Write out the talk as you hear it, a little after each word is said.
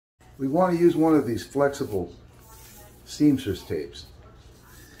we want to use one of these flexible seamstress tapes.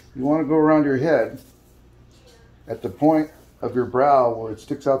 You want to go around your head at the point of your brow where it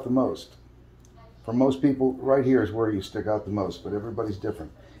sticks out the most. For most people, right here is where you stick out the most, but everybody's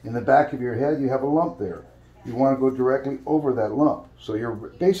different. In the back of your head, you have a lump there. You want to go directly over that lump. So you're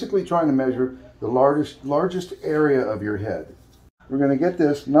basically trying to measure the largest area of your head. We're going to get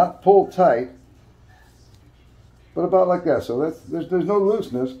this not pulled tight, but about like that. So there's no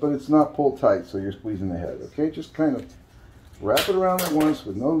looseness, but it's not pulled tight, so you're squeezing the head. Okay, just kind of wrap it around at once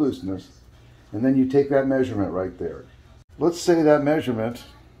with no looseness, and then you take that measurement right there. Let's say that measurement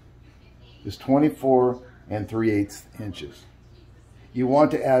is 24 3/8 inches. You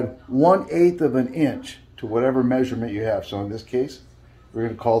want to add 1/8 of an inch to whatever measurement you have. So in this case, we're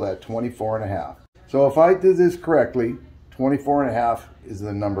going to call that 24.5. So if I did this correctly, 24.5 is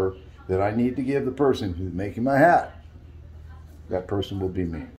the number that I need to give the person who's making my hat. That person will be me.